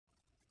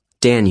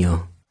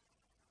Daniel.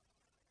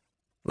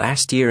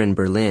 Last year in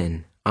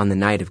Berlin, on the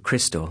night of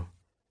Crystal,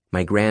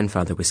 my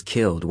grandfather was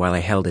killed while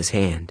I held his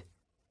hand.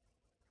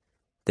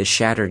 The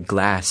shattered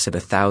glass of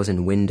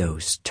 1,000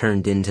 windows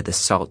turned into the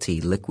salty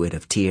liquid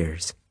of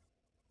tears.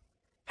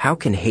 How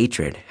can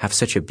hatred have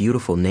such a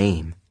beautiful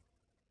name?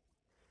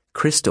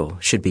 Crystal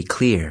should be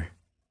clear,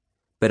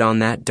 but on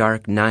that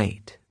dark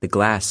night, the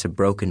glass of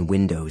broken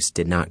windows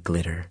did not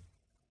glitter.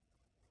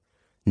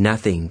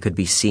 Nothing could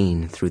be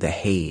seen through the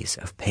haze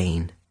of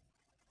pain.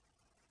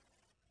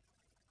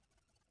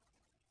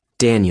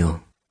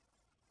 Daniel.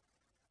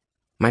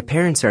 My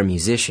parents are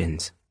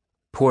musicians,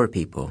 poor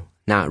people,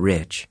 not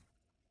rich.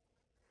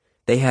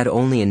 They had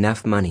only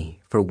enough money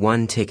for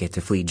one ticket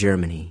to flee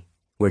Germany,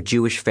 where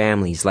Jewish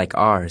families like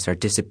ours are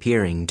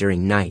disappearing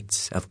during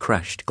nights of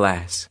crushed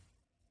glass.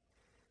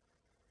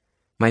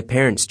 My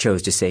parents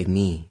chose to save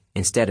me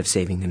instead of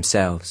saving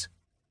themselves.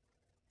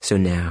 So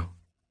now,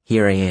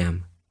 here I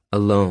am,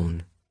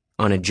 alone,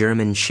 on a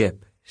German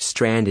ship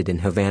stranded in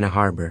Havana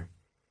Harbor,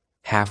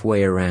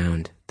 halfway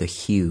around the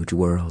huge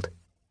world.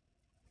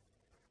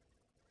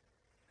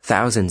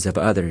 Thousands of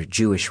other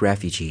Jewish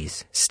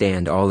refugees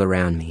stand all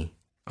around me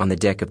on the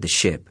deck of the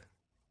ship,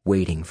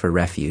 waiting for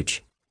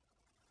refuge.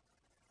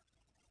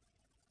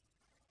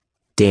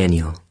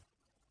 Daniel.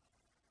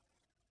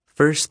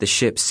 First the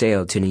ship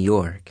sailed to New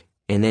York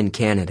and then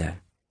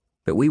Canada,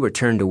 but we were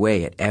turned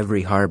away at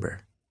every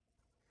harbor.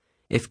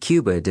 If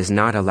Cuba does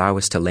not allow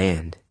us to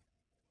land,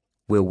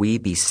 will we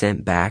be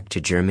sent back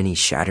to Germany's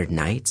shattered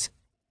nights?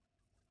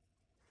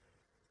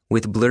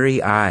 With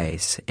blurry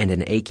eyes and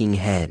an aching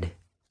head,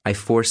 I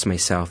force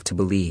myself to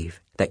believe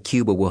that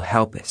Cuba will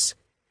help us,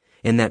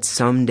 and that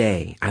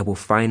someday I will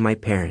find my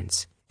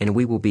parents and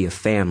we will be a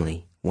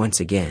family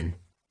once again.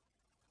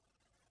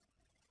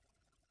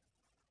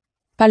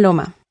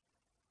 Paloma.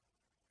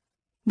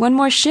 One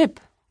more ship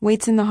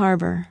waits in the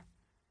harbor.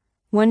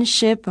 One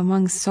ship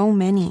among so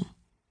many,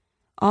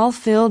 all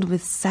filled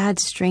with sad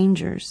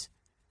strangers,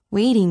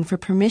 waiting for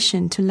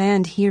permission to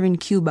land here in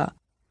Cuba.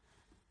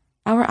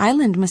 Our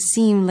island must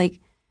seem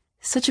like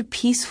such a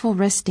peaceful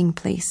resting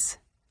place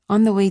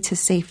on the way to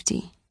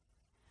safety.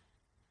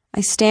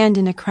 I stand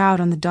in a crowd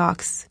on the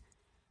docks,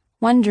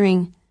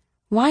 wondering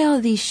why all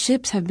these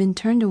ships have been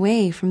turned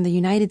away from the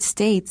United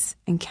States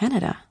and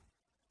Canada.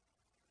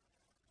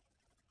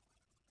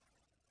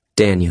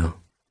 Daniel.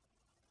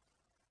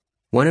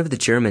 One of the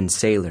German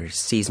sailors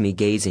sees me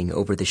gazing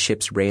over the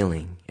ship's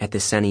railing at the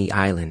sunny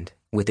island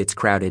with its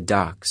crowded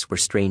docks where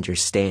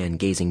strangers stand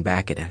gazing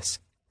back at us.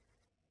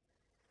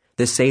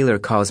 The sailor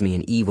calls me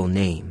an evil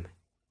name,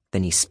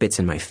 then he spits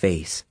in my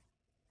face.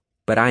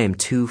 But I am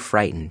too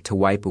frightened to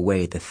wipe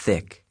away the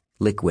thick,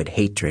 liquid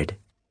hatred.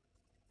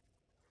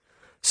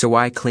 So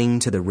I cling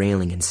to the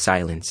railing in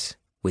silence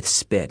with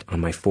spit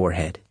on my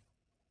forehead.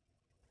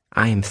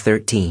 I am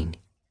 13,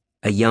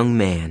 a young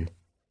man,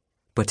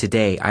 but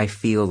today I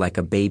feel like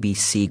a baby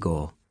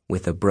seagull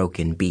with a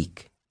broken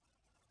beak.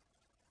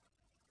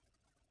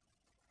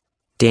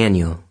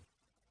 Daniel.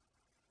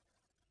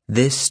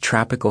 This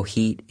tropical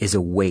heat is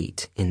a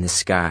weight in the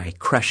sky,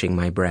 crushing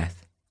my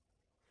breath.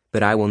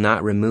 But I will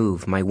not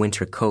remove my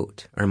winter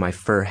coat or my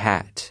fur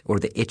hat or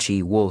the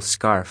itchy wool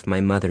scarf my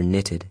mother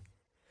knitted,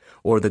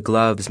 or the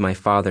gloves my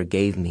father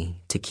gave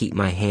me to keep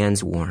my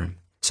hands warm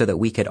so that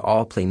we could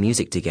all play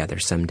music together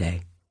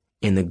someday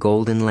in the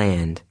golden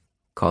land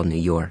called New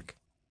York.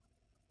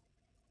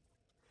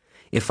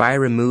 If I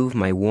remove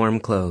my warm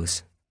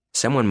clothes,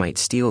 someone might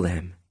steal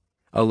them,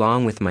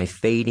 along with my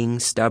fading,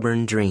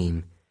 stubborn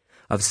dream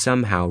of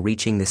somehow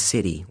reaching the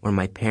city where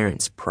my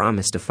parents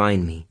promised to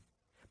find me,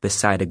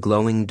 beside a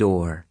glowing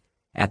door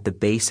at the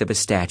base of a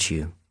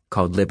statue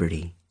called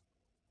Liberty,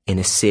 in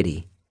a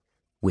city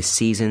with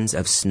seasons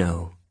of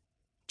snow,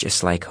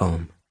 just like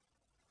home.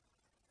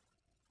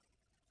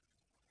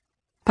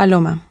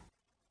 Paloma.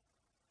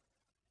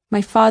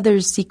 My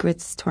father's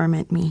secrets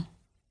torment me.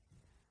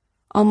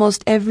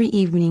 Almost every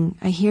evening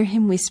I hear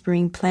him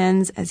whispering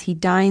plans as he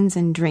dines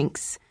and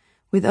drinks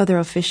with other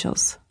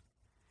officials,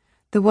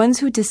 the ones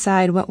who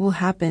decide what will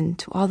happen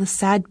to all the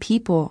sad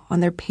people on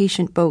their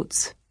patient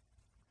boats.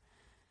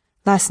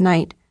 Last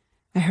night,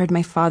 I heard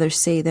my father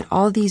say that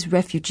all these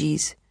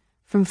refugees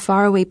from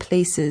faraway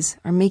places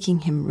are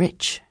making him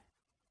rich.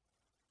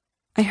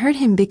 I heard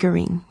him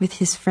bickering with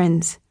his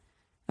friends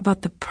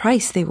about the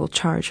price they will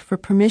charge for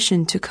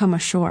permission to come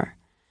ashore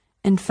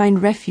and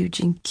find refuge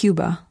in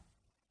Cuba.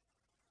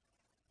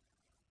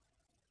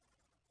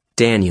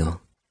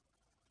 Daniel.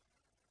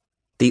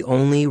 The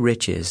only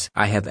riches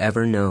I have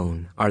ever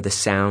known are the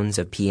sounds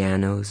of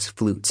pianos,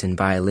 flutes, and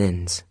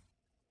violins.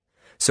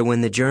 So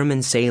when the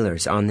German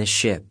sailors on this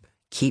ship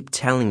keep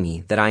telling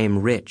me that I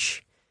am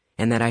rich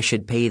and that I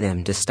should pay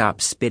them to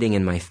stop spitting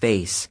in my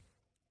face,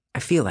 I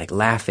feel like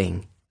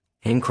laughing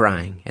and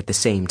crying at the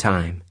same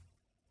time.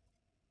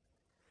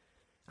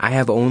 I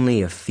have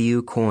only a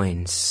few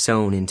coins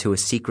sewn into a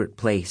secret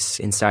place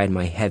inside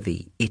my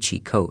heavy, itchy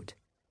coat.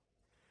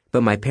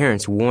 But my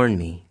parents warn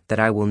me that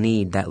I will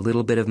need that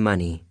little bit of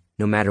money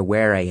no matter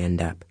where I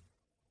end up.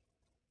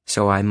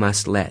 so I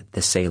must let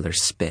the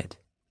sailors spit.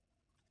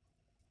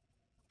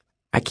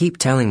 I keep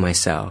telling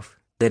myself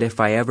that if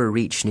I ever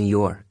reach New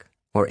York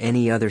or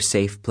any other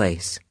safe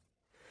place,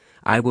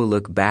 I will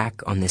look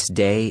back on this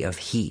day of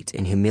heat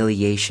and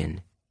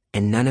humiliation,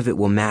 and none of it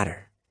will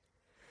matter,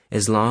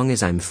 as long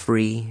as I'm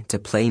free to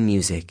play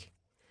music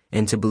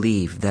and to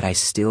believe that I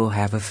still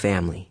have a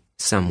family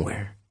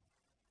somewhere.